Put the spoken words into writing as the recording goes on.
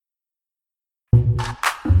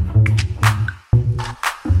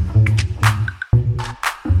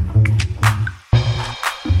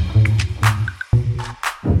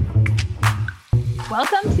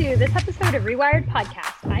this episode of Rewired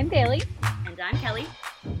Podcast. I'm Bailey. And I'm Kelly.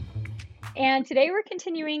 And today we're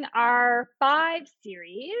continuing our 5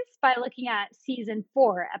 series by looking at Season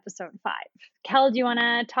 4, Episode 5. Kel, do you want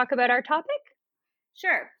to talk about our topic?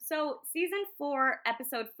 Sure. So Season 4,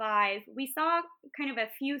 Episode 5, we saw kind of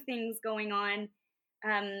a few things going on,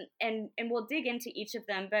 and we'll dig into each of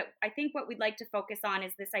them. But I think what we'd like to focus on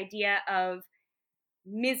is this idea of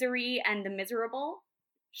misery and the miserable,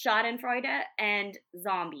 Schadenfreude, and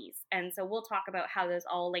zombies. And so we'll talk about how those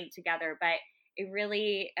all link together, but it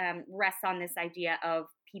really rests on this idea of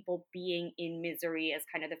people being in misery as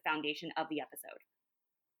kind of the foundation of the episode.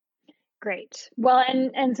 Great. Well,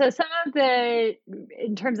 and so some of the,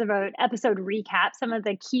 in terms of an episode recap, some of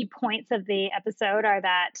the key points of the episode are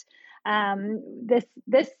that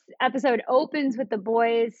this episode opens with the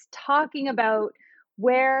boys talking about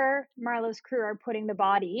where Marlowe's crew are putting the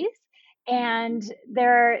bodies. And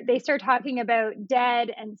they start talking about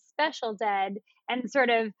dead and special dead and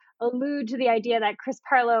sort of allude to the idea that Chris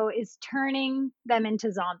Parlow is turning them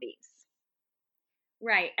into zombies.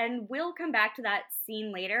 Right. And we'll come back to that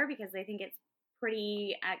scene later because I think it's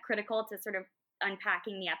pretty critical to sort of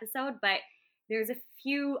unpacking the episode. But there's a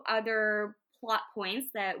few other plot points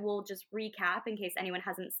that we'll just recap in case anyone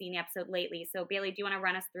hasn't seen the episode lately. So Bailey, do you want to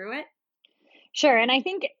run us through it? Sure. And I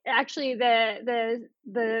think actually the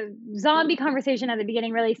zombie conversation at the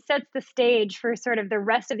beginning really sets the stage for sort of the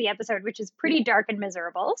rest of the episode, which is pretty dark and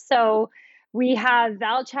miserable. So we have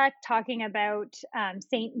Valchek talking about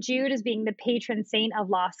St. Jude as being the patron saint of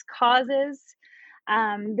lost causes.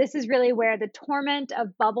 This is really where the torment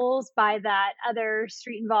of Bubbles by that other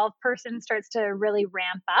street-involved person starts to really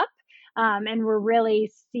ramp up. And we're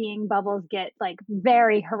really seeing Bubbles get like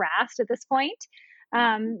very harassed at this point.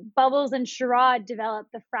 Bubbles and Sherrod develop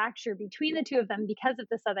the fracture between the two of them because of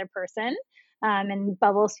this other person. And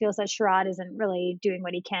Bubbles feels that Sherrod isn't really doing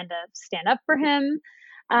what he can to stand up for him.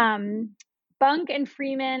 Bunk and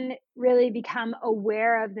Freeman really become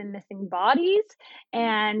aware of the missing bodies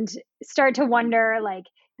and start to wonder, like,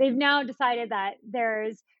 they've now decided that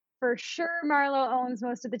there's for sure Marlowe owns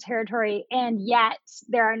most of the territory, and yet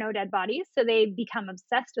there are no dead bodies. So they become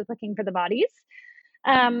obsessed with looking for the bodies.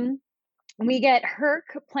 We get Herc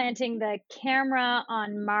planting the camera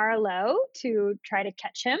on Marlowe to try to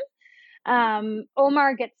catch him.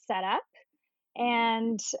 Omar gets set up,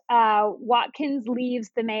 and Watkins leaves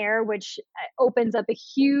the mayor, which opens up a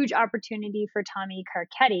huge opportunity for Tommy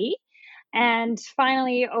Carcetti. And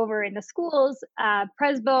finally, over in the schools,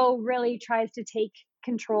 Presbo really tries to take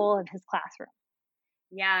control of his classroom.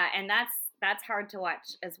 Yeah, and that's hard to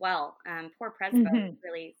watch as well. Poor Presbo is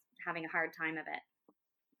really having a hard time of it.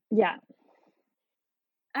 Yeah.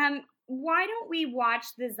 Why don't we watch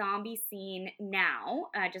the zombie scene now,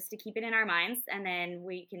 just to keep it in our minds, and then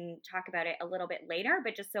we can talk about it a little bit later,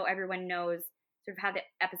 but just so everyone knows sort of how the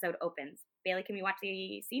episode opens. Bailey, can we watch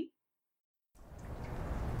the scene?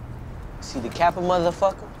 See the Kappa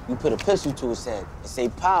motherfucker? You put a pistol to his head and say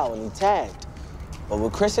pow and he tagged. But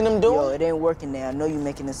what Chris and them doing? Yo, it ain't working there. I know you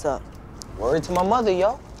making this up. Word to my mother,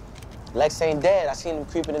 yo. Lex ain't dead. I seen him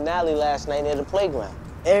creeping in the alley last night near the playground.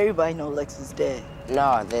 Everybody know Lex is dead.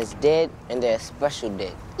 Nah, there's dead and there's special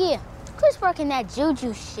dead. Yeah, Chris working that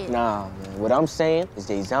juju shit. Nah, man. What I'm saying is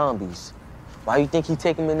they zombies. Why you think he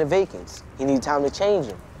take him into vacants? He need time to change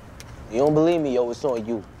him. You don't believe me, yo, it's on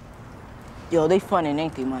you. Yo, they funny,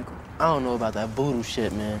 ain't they, Michael? I don't know about that voodoo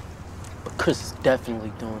shit, man. But Chris is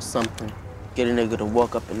definitely doing something. Get a nigga to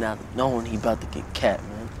walk up and out knowing he about to get cat,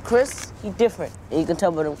 man. Chris, he different. And you can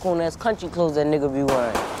tell by them cool-ass country clothes that nigga be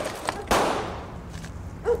wearing.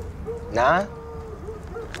 Nah?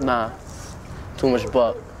 Nah, too much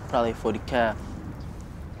buck. Probably 40 cal.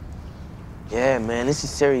 Yeah, man, this is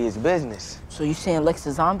serious business. So you saying Lex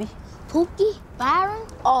a zombie? Pookie, Byron,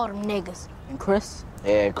 all them niggas. And Chris?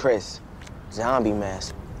 Yeah, Chris. Zombie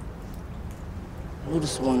mask. You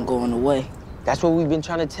just wasn't going away. That's what we've been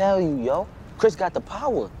trying to tell you, yo. Chris got the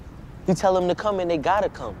power. You tell them to come and they gotta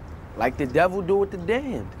come. Like the devil do with the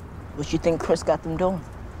damned. What you think Chris got them doing?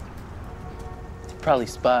 Probably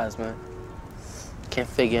spies, man. Can't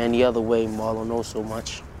figure any other way Marlowe knows so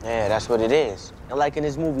much. Yeah, that's what it is. And like in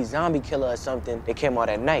this movie Zombie Killer or something, they came out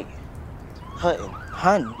at night. Hunting.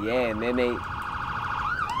 Hunting? Yeah, and then they...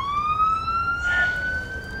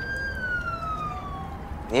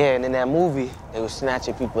 Yeah, and in that movie, they were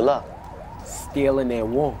snatching people up. stealing their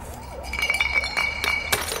wolf.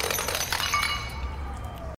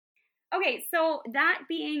 Okay, so that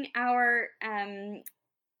being our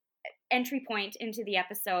entry point into the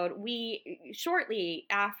episode, we shortly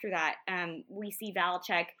after that, we see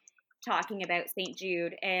Valchek talking about St.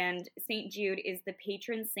 Jude, and St. Jude is the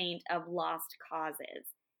patron saint of lost causes.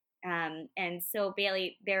 And so,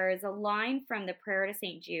 Bailey, there is a line from the Prayer to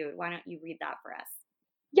St. Jude. Why don't you read that for us?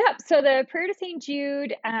 Yep. So the Prayer to St.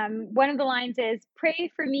 Jude, one of the lines is,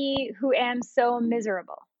 "Pray for me who am so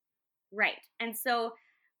miserable." Right. And so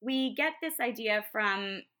we get this idea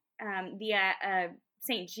from the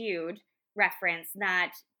St. Jude reference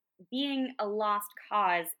that being a lost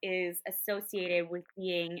cause is associated with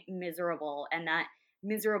being miserable, and that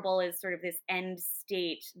miserable is sort of this end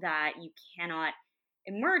state that you cannot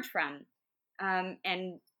emerge from.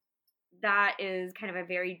 And that is kind of a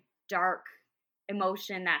very dark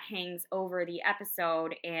emotion that hangs over the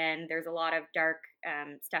episode, and there's a lot of dark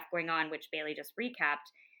stuff going on, which Bailey just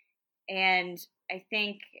recapped. And I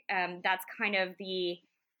think that's kind of the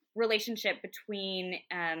relationship between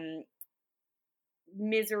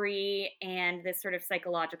misery and this sort of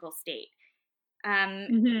psychological state.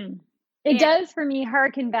 It does for me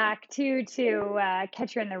harken back to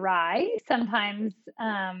Catcher in the Rye. Sometimes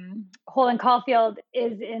Holden Caulfield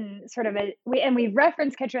is in sort of we've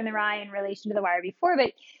referenced Catcher in the Rye in relation to The Wire before,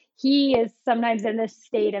 but he is sometimes in this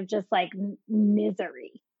state of just like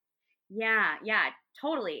misery. Yeah,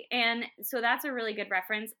 totally. And so that's a really good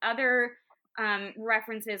reference. Other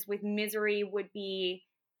references with misery would be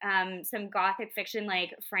some Gothic fiction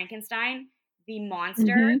like Frankenstein. The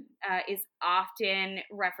monster is often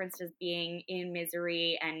referenced as being in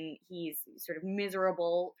misery, and he's sort of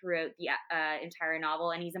miserable throughout the entire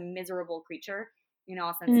novel, and he's a miserable creature in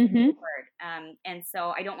all senses of the word. And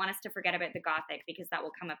so I don't want us to forget about the Gothic, because that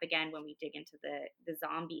will come up again when we dig into the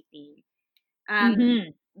zombie theme.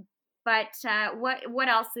 But what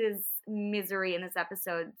else is misery in this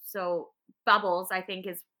episode? So Bubbles, I think,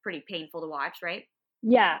 is pretty painful to watch, right?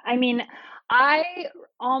 Yeah, I mean, I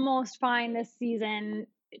almost find this season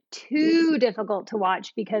too difficult to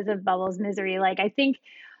watch because of Bubbles' misery. Like, I think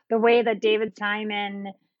the way that David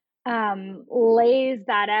Simon lays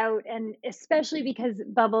that out, and especially because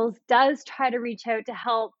Bubbles does try to reach out to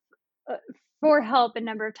help for help a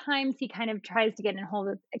number of times. He kind of tries to get in hold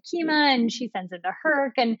of Akima, and she sends him to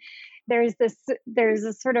Herc, and there's this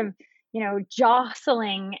sort of,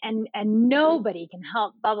 jostling, and nobody can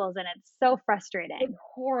help Bubbles, and it's so frustrating. It's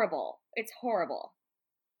horrible.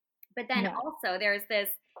 But then also there's this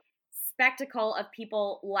spectacle of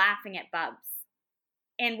people laughing at Bubs.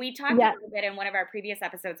 And we talked a little bit in one of our previous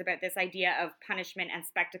episodes about this idea of punishment and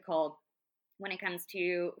spectacle when it comes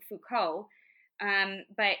to Foucault.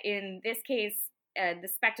 But in this case, the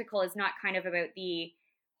spectacle is not kind of about the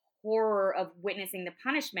horror of witnessing the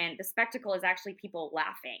punishment. The spectacle is actually people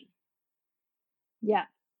laughing. Yeah,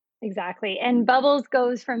 exactly. And Bubbles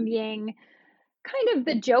goes from being kind of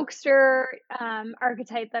the jokester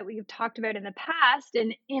archetype that we've talked about in the past,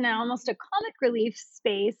 and in almost a comic relief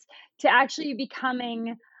space, to actually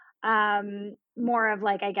becoming more of,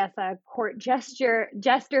 like, I guess, a court jester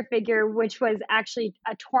figure, which was actually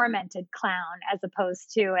a tormented clown, as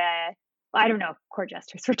opposed to I don't know if court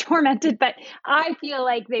jesters were tormented, but I feel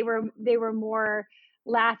like they were more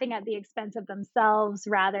laughing at the expense of themselves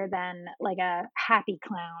rather than like a happy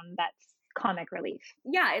clown that's comic relief.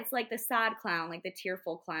 Yeah, it's like the sad clown, like the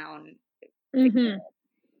tearful clown.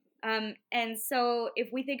 And so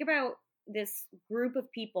if we think about this group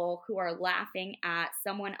of people who are laughing at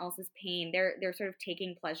someone else's pain, they're sort of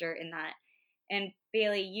taking pleasure in that. And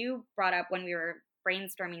Bailey, you brought up when we were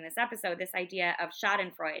brainstorming this episode this idea of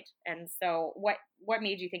Schadenfreude. And so what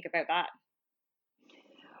made you think about that?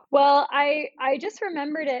 Well, I just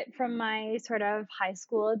remembered it from my sort of high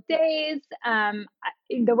school days.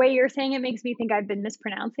 The way you're saying it makes me think I've been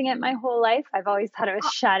mispronouncing it my whole life. I've always thought it was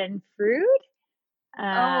Schadenfreude.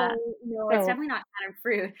 No, it's definitely not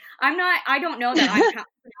Schadenfreude. I don't know that I'm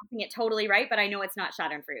pronouncing it totally right, but I know it's not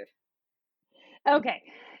Schadenfreude. Okay.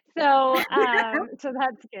 So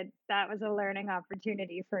that's good. That was a learning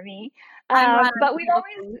opportunity for me. But we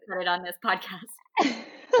always put it on this podcast.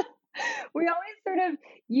 We always sort of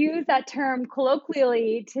use that term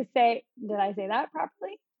colloquially to say, did I say that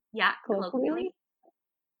properly? Yeah, colloquially.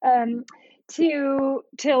 To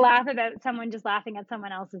laugh about someone just laughing at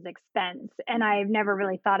someone else's expense. And I've never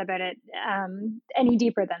really thought about it any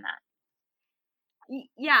deeper than that.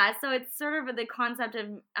 Yeah, so it's sort of the concept of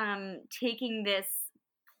taking this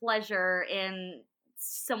pleasure in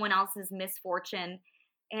someone else's misfortune.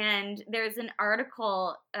 And there's an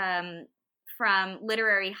article from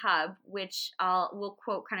Literary Hub, which we'll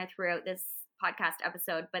quote kind of throughout this podcast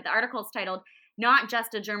episode, but the article is titled "Not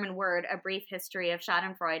Just a German Word, A Brief History of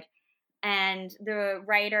Schadenfreude." And the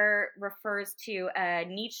writer refers to a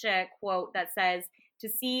Nietzsche quote that says, "To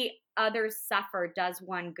see others suffer does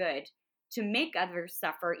one good. To make others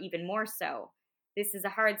suffer even more so. This is a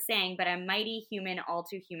hard saying, but a mighty human, all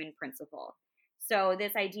too human principle." So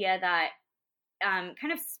this idea that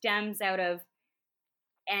kind of stems out of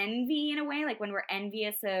envy in a way, like when we're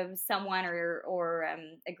envious of someone or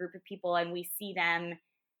a group of people and we see them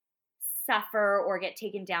suffer or get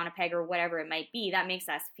taken down a peg or whatever it might be, that makes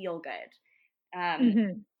us feel good.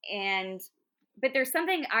 But there's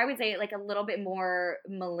something I would say like a little bit more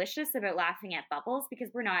malicious about laughing at Bubbles, because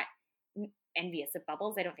we're not envious of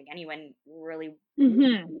Bubbles. I don't think anyone really.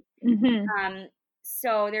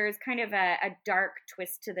 So there's kind of a dark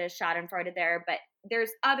twist to the Schadenfreude there, but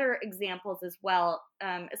there's other examples as well,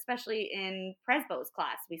 especially in Presbo's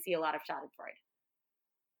class. We see a lot of Schadenfreude.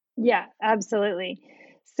 Yeah, absolutely.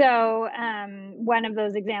 So one of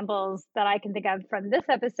those examples that I can think of from this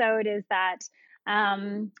episode is that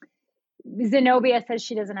Zenobia says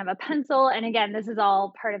she doesn't have a pencil. And again, this is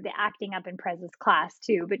all part of the acting up in Prez's class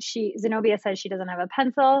too. But Zenobia says she doesn't have a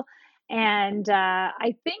pencil. And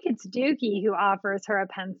I think it's Dookie who offers her a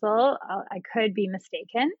pencil. I could be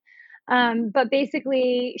mistaken. But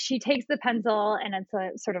basically, she takes the pencil, and it's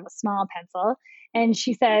a sort of a small pencil. And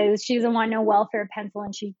she says she doesn't want no welfare pencil,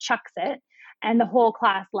 and she chucks it. And the whole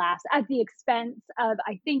class laughs at the expense of,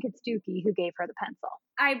 I think it's Dookie who gave her the pencil.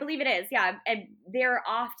 I believe it is, yeah. And they're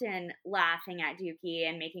often laughing at Dookie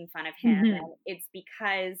and making fun of him. And it's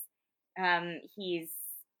because he's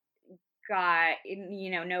got,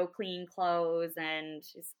 no clean clothes and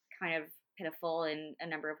is kind of pitiful in a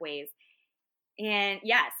number of ways. And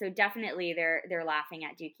yeah, so definitely they're laughing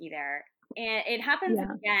at Dookie there. And it happens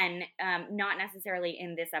again, not necessarily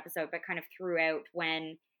in this episode, but kind of throughout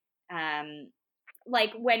when they're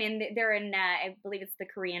in I believe it's the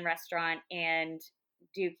Korean restaurant, and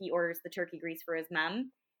Dookie orders the turkey grease for his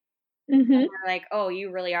mom. And they're like, "Oh,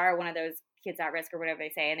 you really are one of those kids at risk," or whatever they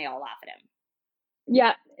say, and they all laugh at him.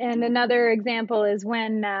 Yeah, and another example is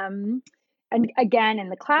when, and again in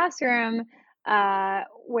the classroom,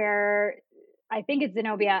 where I think it's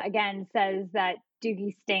Zenobia again says that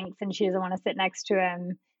Dookie stinks and she doesn't want to sit next to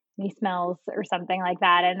him. He smells or something like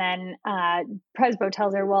that. And then Presbo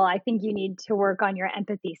tells her, well, I think you need to work on your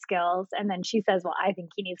empathy skills. And then she says, well, I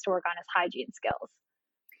think he needs to work on his hygiene skills.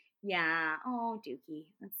 Yeah. Oh, Dookie.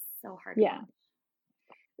 That's so hard. Yeah.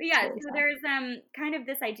 But yeah, so there's kind of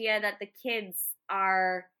this idea that the kids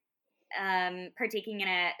are partaking in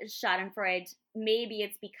a Schadenfreude. Maybe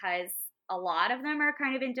it's because a lot of them are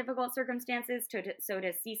kind of in difficult circumstances. So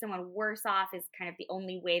to see someone worse off is kind of the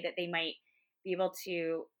only way that they might be able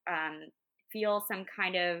to feel some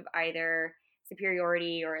kind of either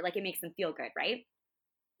superiority or like it makes them feel good, right?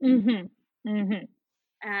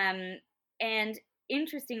 And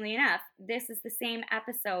interestingly enough, this is the same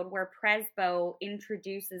episode where Presbo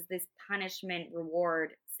introduces this punishment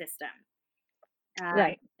reward system.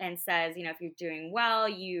 Right. And says, if you're doing well,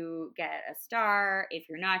 you get a star. If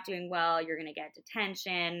you're not doing well, you're going to get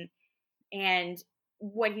detention. And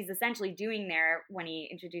what he's essentially doing there when he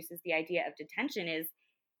introduces the idea of detention is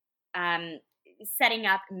setting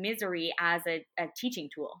up misery as a teaching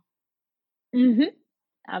tool.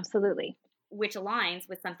 Absolutely. Which aligns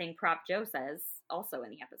with something Prop Joe says also in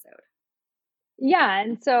the episode. Yeah,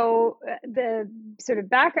 and so the sort of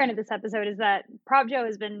background of this episode is that Prop Joe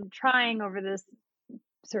has been trying over this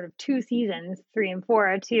sort of 2 seasons, 3 and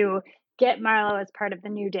 4, to get Marlo as part of the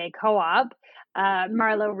New Day co-op.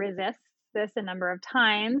 Marlo resists this a number of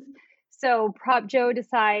times. So Prop Joe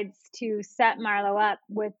decides to set Marlo up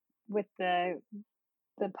with the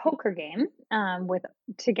poker game,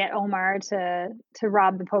 to get Omar to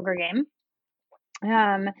rob the poker game.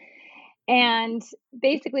 And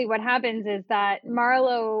basically what happens is that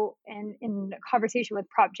Marlo, in a conversation with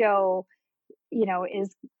Prop Joe,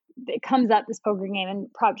 it comes up, this poker game,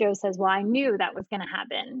 and Prop Joe says, well, I knew that was going to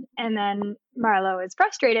happen. And then Marlo is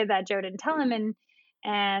frustrated that Joe didn't tell him.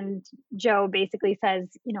 And Joe basically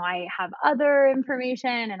says, I have other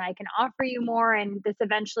information and I can offer you more. And this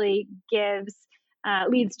eventually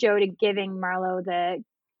leads Joe to giving Marlo the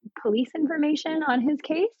police information on his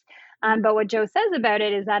case. But what Joe says about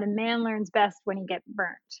it is that a man learns best when he gets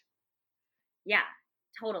burnt. Yeah,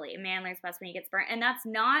 totally. A man learns best when he gets burnt. And that's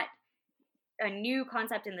not a new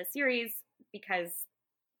concept in the series, because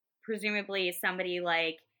presumably somebody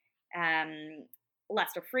like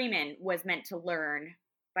Lester Freeman was meant to learn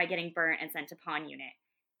by getting burnt and sent to pawn unit.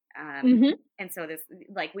 And so this,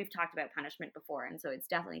 like we've talked about punishment before, and so it's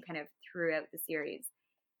definitely kind of throughout the series.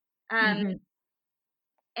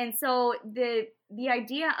 And so the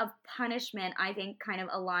idea of punishment, I think, kind of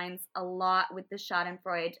aligns a lot with the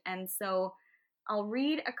Schadenfreude. And so I'll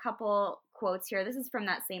read a couple quotes here. This is from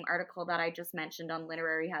that same article that I just mentioned on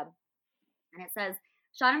Literary Hub. And it says,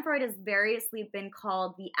 Schadenfreude has variously been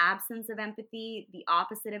called the absence of empathy, the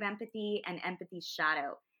opposite of empathy, and empathy's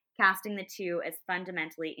shadow. casting the two as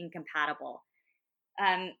fundamentally incompatible.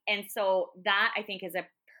 And so that, I think, is a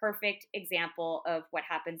perfect example of what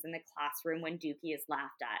happens in the classroom when Dookie is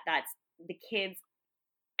laughed at. That's the kid's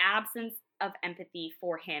absence of empathy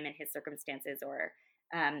for him and his circumstances, or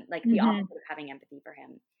the opposite of having empathy for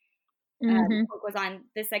him. The quote goes on,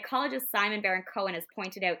 the psychologist Simon Baron-Cohen has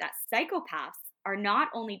pointed out that psychopaths are not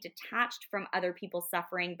only detached from other people's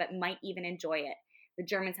suffering, but might even enjoy it. The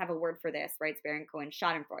Germans have a word for this, writes Baron-Cohen,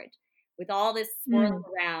 Schadenfreude. With all this swirling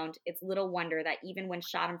around, it's little wonder that even when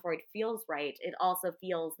Schadenfreude feels right, it also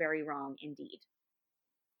feels very wrong indeed.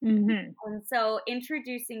 And so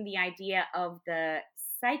introducing the idea of the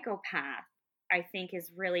psychopath, I think,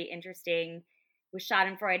 is really interesting with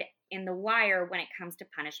Schadenfreude in The Wire when it comes to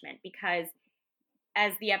punishment, because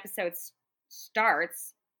as the episode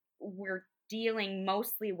starts, we're dealing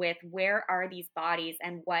mostly with where are these bodies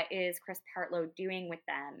and what is Chris Partlow doing with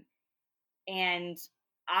them. And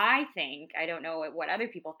I think, I don't know what other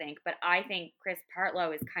people think, but I think Chris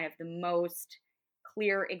Partlow is kind of the most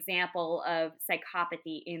clear example of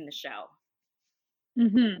psychopathy in the show.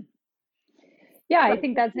 Yeah, I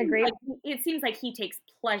think that's a great... It seems like he takes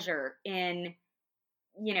pleasure in,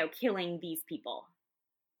 killing these people.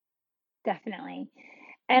 Definitely.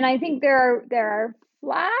 And I think there are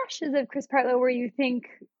flashes of Chris Partlow where you think,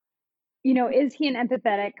 is he an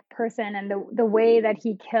empathetic person? And the way that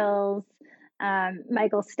he kills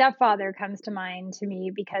Michael's stepfather comes to mind to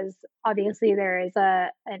me, because obviously there is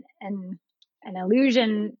an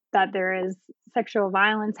illusion that there is sexual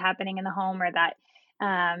violence happening in the home, or that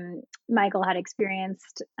Michael had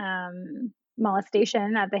experienced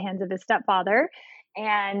molestation at the hands of his stepfather.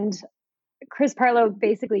 And Chris Partlow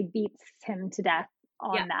basically beats him to death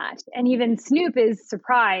on that. And even Snoop is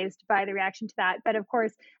surprised by the reaction to that. But of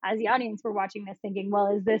course, as the audience, we're watching this thinking,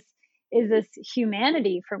 well, is this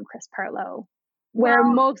humanity from Chris Partlow, where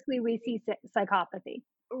mostly we see psychopathy?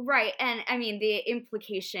 Right. And I mean, the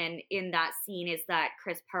implication in that scene is that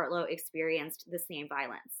Chris Partlow experienced the same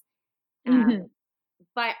violence.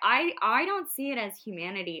 But I don't see it as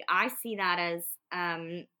humanity. I see that as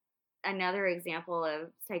another example of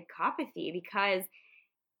psychopathy, because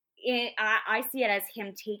I see it as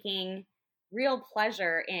him taking real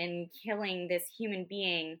pleasure in killing this human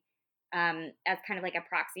being as kind of like a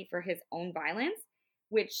proxy for his own violence,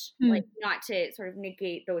 which, not to sort of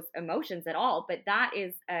negate those emotions at all, but that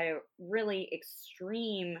is a really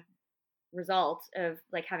extreme result of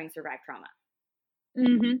having survived trauma.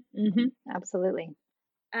 Absolutely.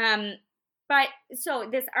 But so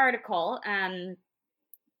this article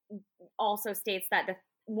also states that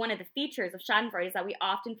one of the features of Schadenfreude is that we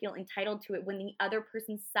often feel entitled to it when the other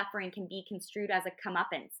person's suffering can be construed as a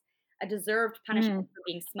comeuppance, a deserved punishment for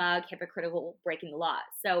being smug, hypocritical, breaking the law.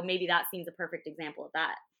 So maybe that seems a perfect example of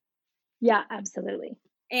that. Yeah, absolutely.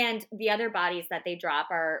 And the other bodies that they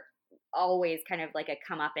drop are always kind of like a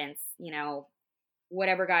comeuppance,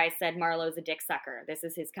 whatever guy said Marlowe's a dick sucker, this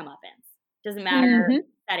is his comeuppance. Doesn't matter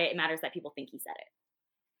that it matters that people think he said it.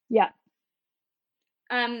 Yeah.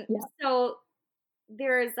 So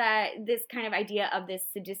there's this kind of idea of this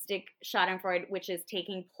sadistic Schadenfreude, which is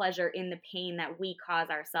taking pleasure in the pain that we cause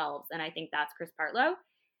ourselves. And I think that's Chris Partlow,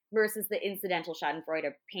 versus the incidental Schadenfreude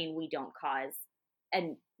of pain we don't cause.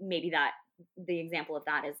 And maybe that the example of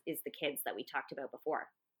that is the kids that we talked about before.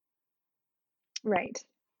 Right.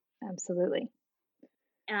 Absolutely.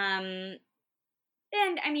 And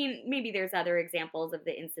I mean, maybe there's other examples of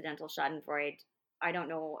the incidental Schadenfreude I don't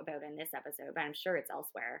know about in this episode, but I'm sure it's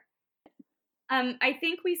elsewhere. I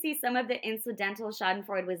think we see some of the incidental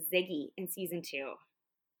Schadenfreude with Ziggy in season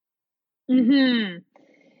 2.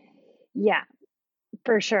 Yeah,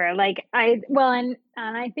 for sure. And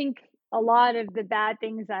I think a lot of the bad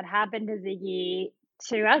things that happen to Ziggy,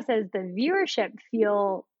 to us as the viewership,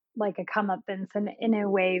 feel like a comeuppance, and in a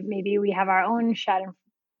way, maybe we have our own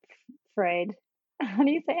Schadenfreude. How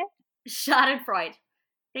do you say it? Schadenfreude.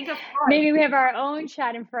 Think of Freud. Maybe we have our own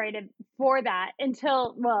Schadenfreude for that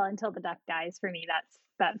until the duck dies. For me, that's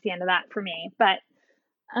the end of that for me. But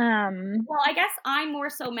well, I guess I more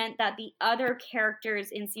so meant that the other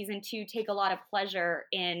characters in season 2 take a lot of pleasure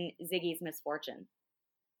in Ziggy's misfortune.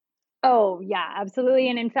 Oh yeah, absolutely,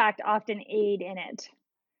 and in fact, often aid in it.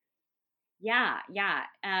 Yeah.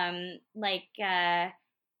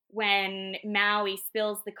 When Maui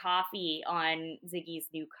spills the coffee on Ziggy's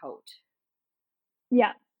new coat.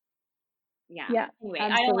 Yeah. Anyway,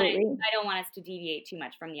 absolutely. I don't want us to deviate too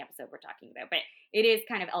much from the episode we're talking about, but it is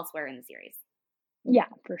kind of elsewhere in the series. Yeah,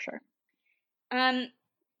 for sure.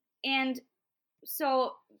 And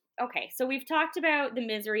so, okay, so we've talked about the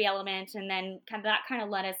misery element, and then that kind of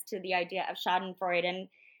led us to the idea of Schadenfreude. And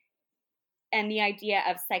and the idea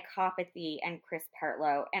of psychopathy and Chris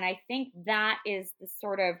Partlow. And I think that is the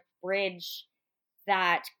sort of bridge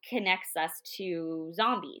that connects us to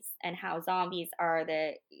zombies and how zombies are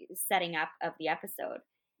the setting up of the episode.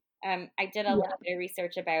 I did a little bit of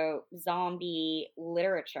research about zombie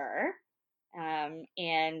literature,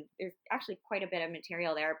 and there's actually quite a bit of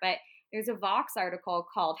material there, but there's a Vox article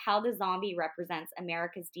called How the Zombie Represents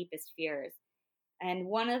America's Deepest Fears. And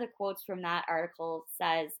one of the quotes from that article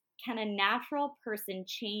says, "Can a natural person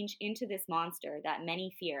change into this monster that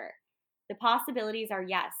many fear? The possibilities are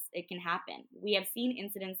yes, it can happen. We have seen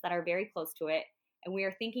incidents that are very close to it, and we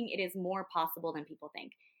are thinking it is more possible than people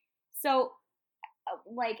think." So,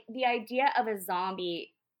 like, the idea of a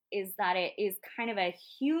zombie is that it is kind of a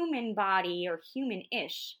human body or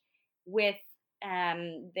human-ish with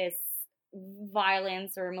this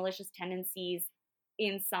violence or malicious tendencies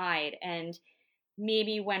inside. And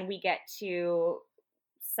maybe when we get to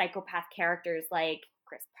psychopath characters like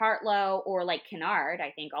Chris Partlow or like Kennard,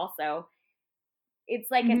 I think also, it's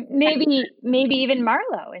like maybe even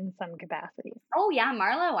Marlowe in some capacities. Oh yeah,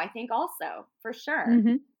 Marlowe, I think also, for sure.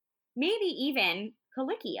 Mm-hmm. Maybe even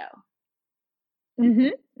Colicchio.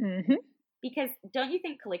 Mm-hmm. Mm-hmm. Because don't you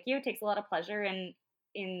think Colicchio takes a lot of pleasure in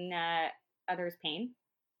others' pain?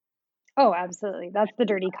 Oh, absolutely. That's the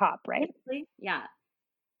dirty cop, right? Yeah.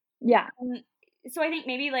 Yeah. So I think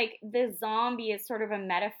maybe like the zombie is sort of a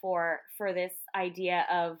metaphor for this idea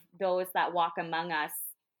of those that walk among us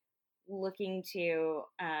looking to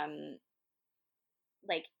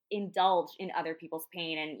like indulge in other people's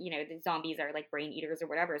pain. And, you know, the zombies are like brain eaters or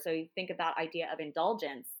whatever. So you think of that idea of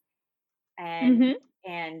indulgence and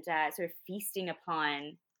sort of feasting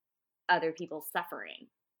upon other people's suffering.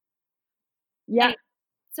 Yeah. Anyway,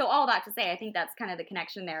 so all that to say, I think that's kind of the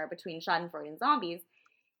connection there between Schadenfreude and zombies.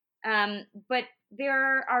 But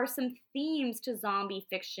there are some themes to zombie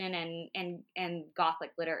fiction and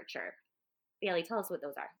Gothic literature. Bailey, tell us what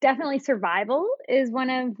those are. Definitely survival is one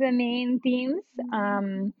of the main themes.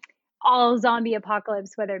 All zombie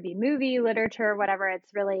apocalypse, whether it be movie, literature, whatever,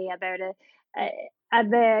 it's really about at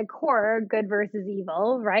the core, good versus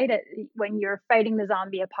evil, right? When you're fighting the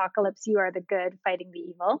zombie apocalypse, you are the good fighting the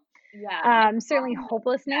evil. Yeah. Certainly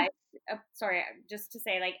hopelessness. Sorry, just to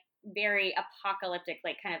say, like, very apocalyptic,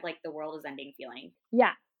 like kind of like the world is ending feeling.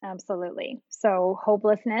 Yeah, absolutely. So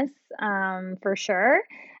hopelessness, for sure.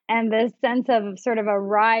 And the sense of sort of a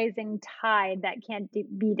rising tide that can't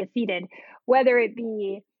be defeated, whether it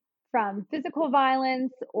be from physical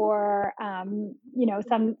violence or, you know,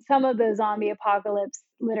 some of the zombie apocalypse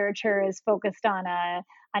literature is focused on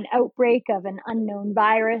an outbreak of an unknown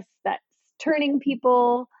virus that's turning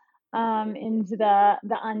people into the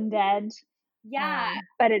undead. Yeah.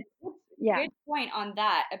 But it's, yeah. Good point on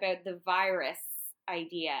that about the virus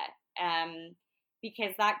idea.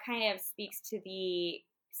 Because that kind of speaks to the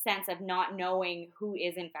sense of not knowing who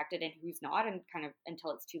is infected and who's not, and kind of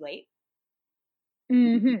until it's too late.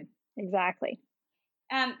 Mm-hmm. Exactly.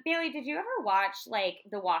 Bailey, did you ever watch like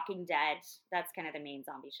The Walking Dead? That's kind of the main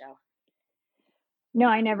zombie show. No,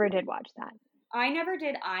 I never did watch that. I never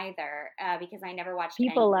did either, because I never watched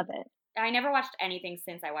People love it. I never watched anything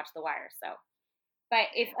since I watched The Wire, so. But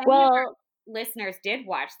if listeners did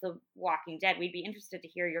watch The Walking Dead, we'd be interested to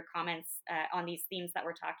hear your comments on these themes that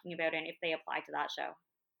we're talking about and if they apply to that show.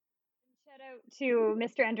 Shout out to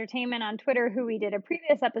Mr. Entertainment on Twitter, who we did a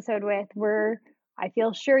previous episode with, where I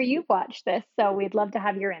feel sure you've watched this, so we'd love to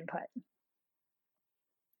have your input.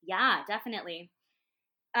 Yeah, definitely.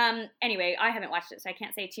 Anyway, I haven't watched it, so I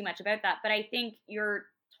can't say too much about that, but I think you're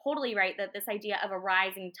totally right that this idea of a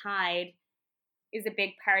rising tide is a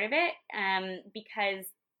big part of it, because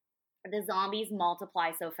the zombies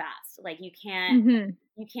multiply so fast. Like you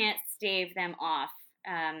can't stave them off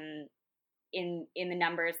in the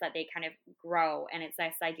numbers that they kind of grow. And it's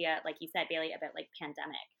this idea, like you said, Bailey, about like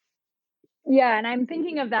pandemic. Yeah, and I'm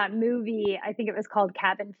thinking of that movie, I think it was called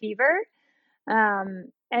Cabin Fever.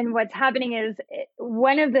 And what's happening is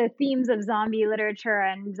one of the themes of zombie literature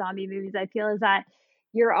and zombie movies, I feel, is that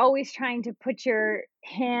you're always trying to put your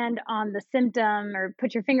hand on the symptom or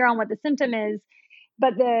put your finger on what the symptom is,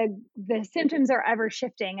 but the symptoms are ever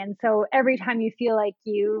shifting. And so every time you feel like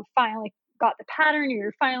you finally got the pattern,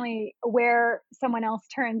 you're finally aware, someone else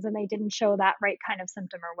turns and they didn't show that right kind of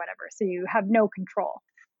symptom or whatever. So you have no control.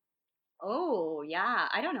 Oh, yeah.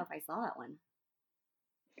 I don't know if I saw that one.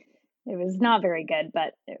 It was not very good,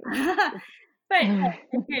 but it was. But a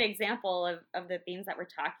good example of the themes that we're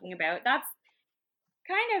talking about. That's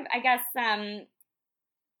kind of, I guess,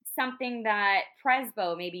 something that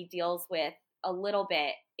Presbo maybe deals with a little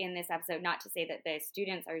bit in this episode. Not to say that the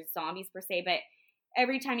students are zombies per se, but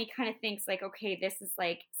every time he kind of thinks like, okay, this is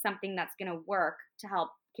like something that's going to work to help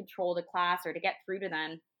control the class or to get through to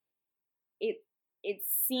them, it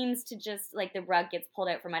seems to just like the rug gets pulled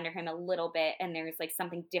out from under him a little bit, and there's like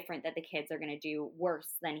something different that the kids are going to do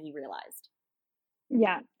worse than he realized.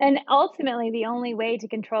 Yeah. And ultimately, the only way to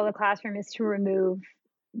control the classroom is to remove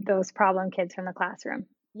those problem kids from the classroom.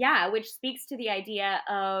 Yeah, which speaks to the idea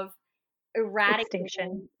of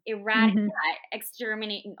Extinction.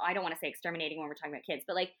 exterminating. I don't want to say exterminating when we're talking about kids,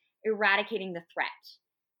 but like eradicating the threat.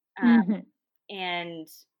 And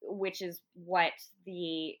which is what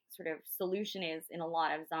the sort of solution is in a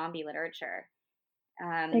lot of zombie literature.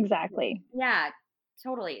 Exactly. Yeah,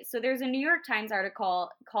 totally. So there's a New York Times article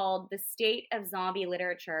called "The State of Zombie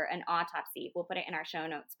Literature: An Autopsy." We'll put it in our show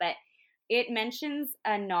notes, but it mentions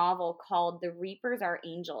a novel called "The Reapers Are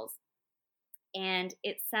Angels," and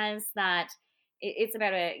it says that it's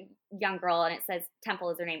about a young girl, and it says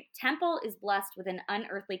Temple is her name. Temple is blessed with an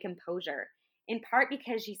unearthly composure, in part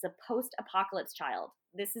because she's a post-apocalypse child.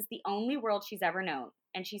 This is the only world she's ever known.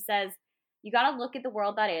 And she says, you got to look at the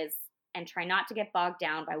world that is and try not to get bogged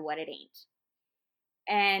down by what it ain't.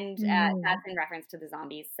 And that's in reference to the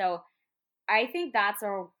zombies. So I think that's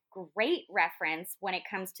a great reference when it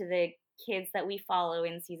comes to the kids that we follow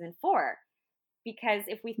in season 4. Because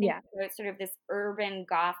if we think about sort of this urban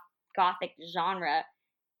gothic genre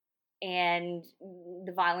and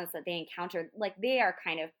the violence that they encounter, like they are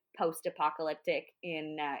kind of post-apocalyptic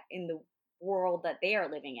in the world that they are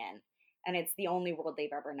living in, and it's the only world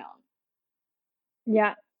they've ever known.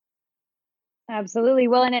 Yeah, absolutely.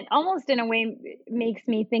 Well, and it almost in a way makes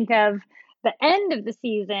me think of the end of the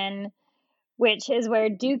season, which is where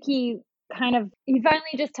Dookie he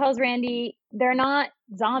finally just tells Randy they're not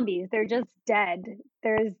zombies, they're just dead.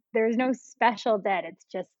 There's no special dead, it's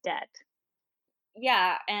just dead.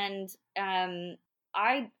 Yeah, and I'm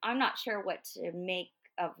not sure what to make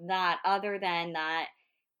of that, other than that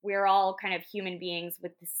we're all kind of human beings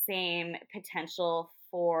with the same potential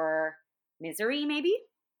for misery, maybe.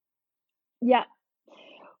 Yeah.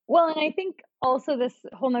 Well, and I think also this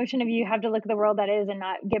whole notion of you have to look at the world that is and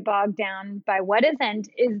not get bogged down by what isn't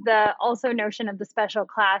is the also notion of the special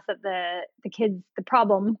class that the kids, the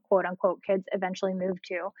problem, quote unquote, kids eventually move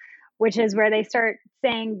to, which is where they start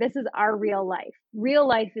saying, this is our real life. Real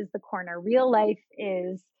life is the corner. Real life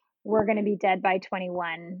is we're going to be dead by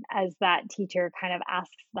 21, as that teacher kind of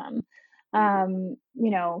asks them.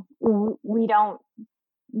 We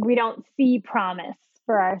don't see promise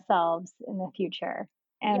for ourselves in the future.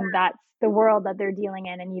 And that's the world that they're dealing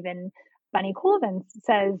in. And even Bunny Colvin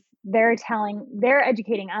says they're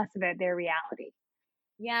educating us about their reality.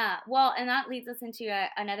 Yeah, well, and that leads us into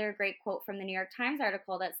another great quote from the New York Times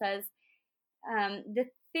article that says, the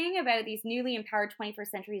thing about these newly empowered 21st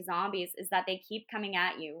century zombies is that they keep coming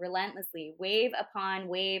at you relentlessly, wave upon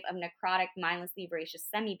wave of necrotic, mindlessly voracious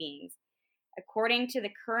semi-beings. According to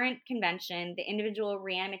the current convention, the individual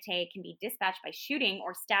reanimate can be dispatched by shooting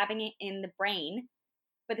or stabbing it in the brain,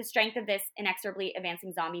 but the strength of this inexorably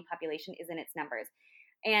advancing zombie population is in its numbers.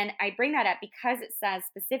 And I bring that up because it says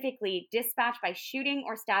specifically dispatched by shooting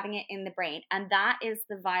or stabbing it in the brain. And that is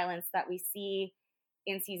the violence that we see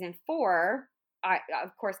in season 4.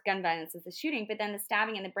 Of course, gun violence is the shooting, but then the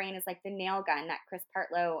stabbing in the brain is like the nail gun that Chris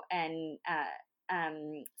Partlow and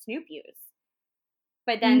Snoop use.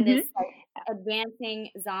 But then this advancing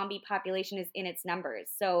zombie population is in its numbers.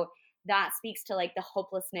 So that speaks to like the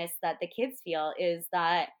hopelessness that the kids feel, is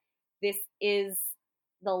that this is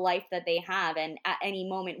the life that they have, and at any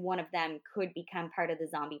moment one of them could become part of the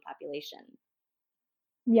zombie population.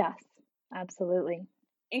 Yes, absolutely.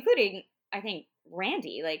 Including, I think,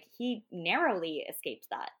 Randy. Like, he narrowly escaped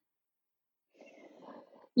that.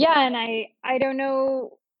 Yeah, and I don't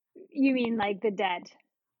know, you mean like the dead?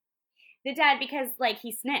 The dead, because like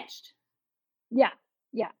he snitched. Yeah,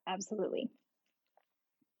 absolutely.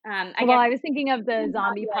 I was thinking of the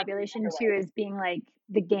zombie population too as being like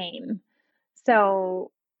the game.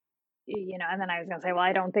 So, and then I was going to say, well,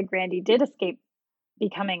 I don't think Randy did escape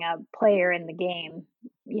becoming a player in the game.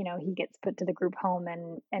 He gets put to the group home,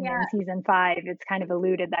 and in season 5, it's kind of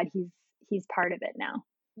alluded that he's part of it now.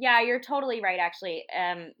 Yeah, you're totally right, actually.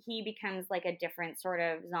 He becomes like a different sort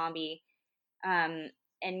of zombie, and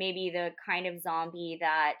maybe the kind of zombie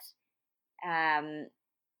that,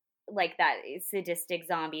 like that sadistic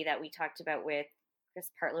zombie that we talked about with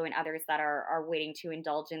Chris Partlow and others that are waiting to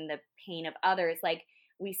indulge in the pain of others. Like,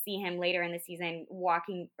 we see him later in the season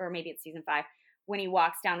walking, or maybe it's season 5, when he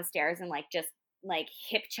walks down the stairs and like just like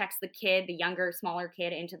hip checks the kid, the younger, smaller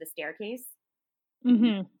kid, into the staircase.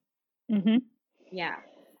 Yeah.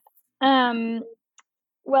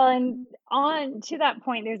 Well, and on to that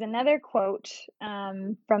point, there's another quote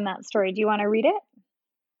from that story. Do you want to read it?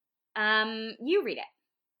 You read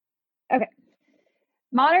it. Okay.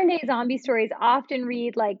 Modern day zombie stories often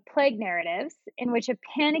read like plague narratives in which a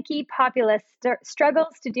panicky populace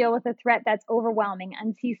struggles to deal with a threat that's overwhelming,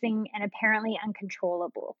 unceasing, and apparently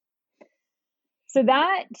uncontrollable. So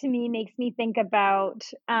that to me makes me think about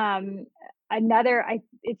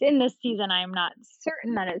it's in this season. I'm not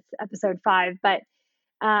certain that it's episode 5, but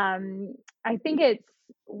I think it's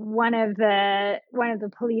one of the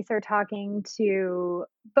police are talking to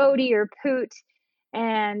Bodhi or Poot,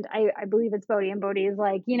 and I believe it's Bodhi, and Bodhi is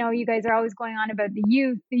like, you guys are always going on about the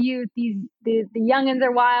youth, the youngins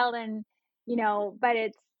are wild, and but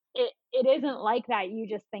it isn't like that. You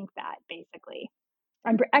just think that basically.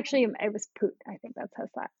 Actually, it was Poot. I think that says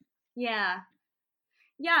that. Yeah.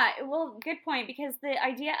 Yeah, well, good point, because the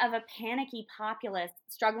idea of a panicky populace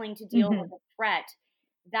struggling to deal with a threat,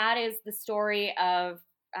 that is the story of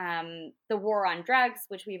the war on drugs,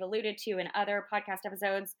 which we've alluded to in other podcast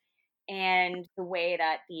episodes, and the way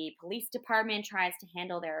that the police department tries to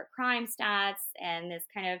handle their crime stats, and this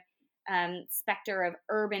kind of specter of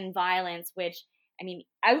urban violence, which, I mean,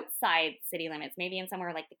 outside city limits, maybe in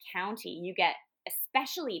somewhere like the county, you get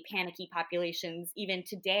especially panicky populations even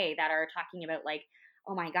today that are talking about like,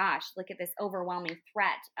 oh my gosh, look at this overwhelming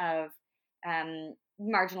threat of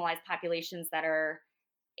marginalized populations that are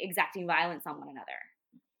exacting violence on one another.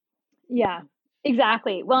 Yeah,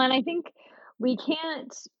 exactly. Well, and I think we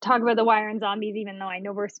can't talk about The Wire and zombies, even though I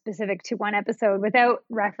know we're specific to one episode, without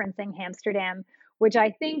referencing Hamsterdam, which I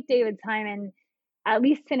think David Simon, at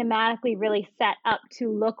least cinematically, really set up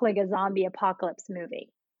to look like a zombie apocalypse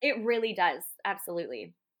movie. It really does.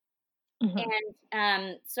 Absolutely.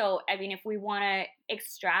 And so, I mean, if we want to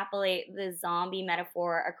extrapolate the zombie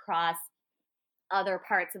metaphor across other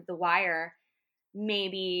parts of The Wire,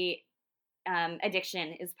 maybe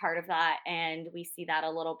addiction is part of that, and we see that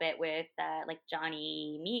a little bit with like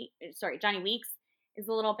Johnny Weeks is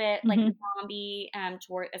a little bit like a zombie,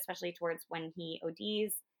 especially towards when he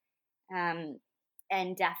ODs,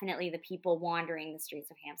 and definitely the people wandering the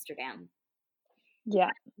streets of Amsterdam.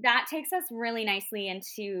 Yeah. That takes us really nicely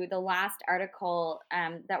into the last article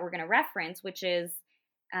that we're going to reference, which is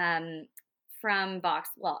from Vox.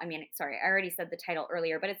 Well, I mean, sorry, I already said the title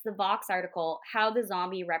earlier, but it's the Vox article, How the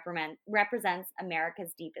Zombie Represents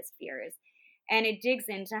America's Deepest Fears. And it digs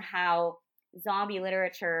into how zombie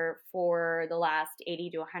literature for the last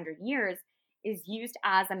 80 to 100 years is used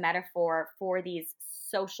as a metaphor for these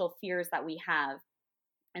social fears that we have.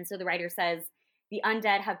 And so the writer says, the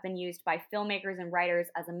undead have been used by filmmakers and writers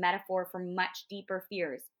as a metaphor for much deeper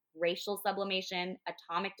fears: racial sublimation,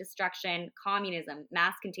 atomic destruction, communism,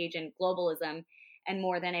 mass contagion, globalism, and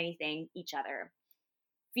more than anything, each other.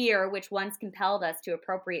 Fear, which once compelled us to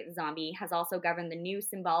appropriate the zombie, has also governed the new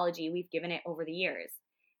symbology we've given it over the years.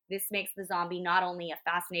 This makes the zombie not only a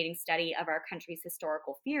fascinating study of our country's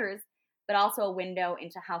historical fears, but also a window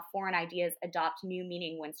into how foreign ideas adopt new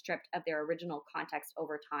meaning when stripped of their original context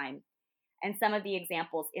over time. And some of the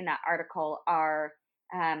examples in that article are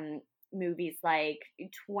movies like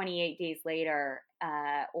 28 Days Later,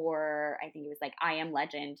 or I think it was like I Am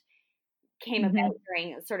Legend, came about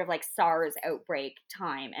during sort of like SARS outbreak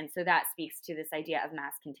time. And so that speaks to this idea of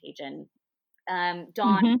mass contagion.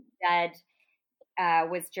 Dawn of the Dead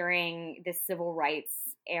was during the civil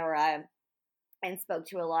rights era and spoke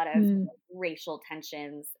to a lot of racial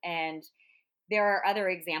tensions. And there are other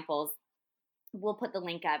examples. We'll put the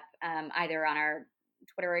link up either on our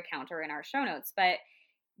Twitter account or in our show notes. But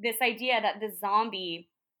this idea that the zombie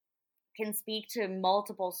can speak to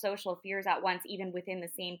multiple social fears at once, even within the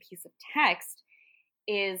same piece of text,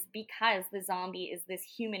 is because the zombie is this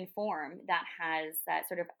human form that has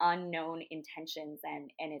sort of unknown intentions. And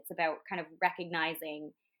it's about kind of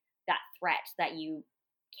recognizing that threat that you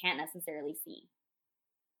can't necessarily see.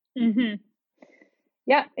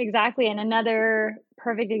 Yeah, exactly. And another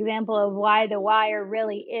perfect example of why The Wire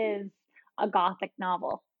really is a gothic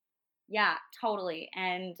novel. Yeah, totally.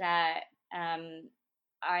 And I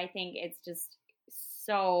think it's just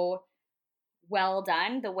so well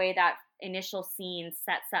done, the way that initial scene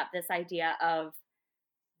sets up this idea of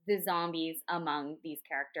the zombies among these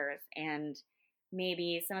characters, and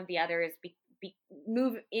maybe some of the others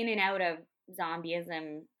move in and out of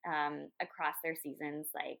zombieism across their seasons,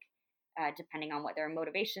 like depending on what their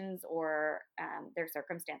motivations or their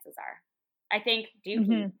circumstances are. I think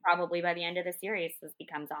Dookie probably by the end of the series has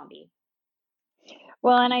become zombie.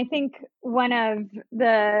 Well, and I think one of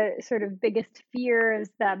the sort of biggest fears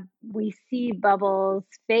that we see Bubbles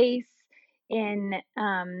face in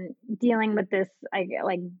dealing with this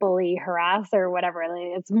like bully harass or whatever.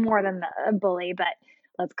 Like, it's more than a bully, but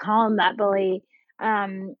let's call him that bully.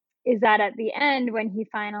 Is that at the end when he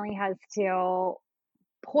finally has to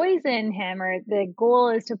poison him, or the goal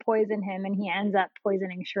is to poison him, and he ends up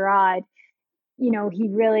poisoning Sherrod. You know, he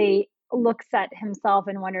really looks at himself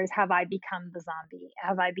and wonders, have I become the zombie?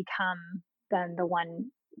 Have I become then the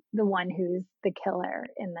one who's the killer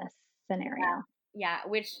in this scenario? Yeah,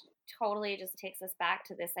 which totally just takes us back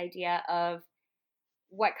to this idea of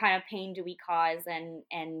what kind of pain do we cause, and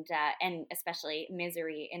especially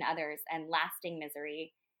misery in others, and lasting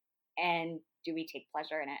misery, and do we take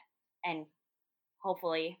pleasure in it? And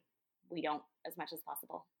hopefully we don't, as much as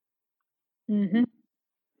possible. Mm-hmm.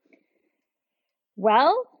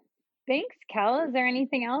 Well, thanks, Kel. Is there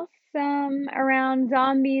anything else around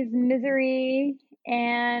zombies, misery,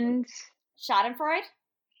 and Schadenfreude?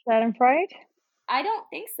 Schadenfreude? I don't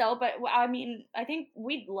think so, but I mean, I think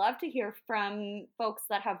we'd love to hear from folks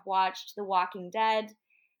that have watched The Walking Dead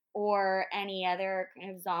or any other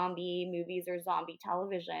kind of zombie movies or zombie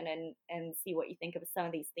television, and see what you think of some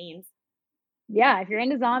of these themes. Yeah, if you're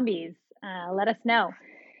into zombies, let us know.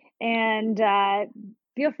 And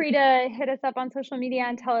feel free to hit us up on social media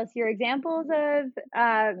and tell us your examples of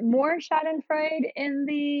more Schadenfreude in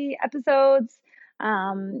the episodes.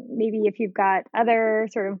 Maybe if you've got other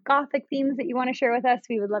sort of gothic themes that you want to share with us,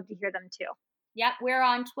 we would love to hear them too. Yep, we're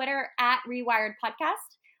on Twitter at Rewired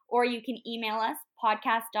Podcast, or you can email us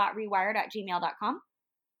podcast.rewired@gmail.com.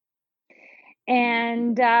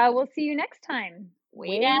 And we'll see you next time.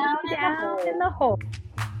 Way down in the hole.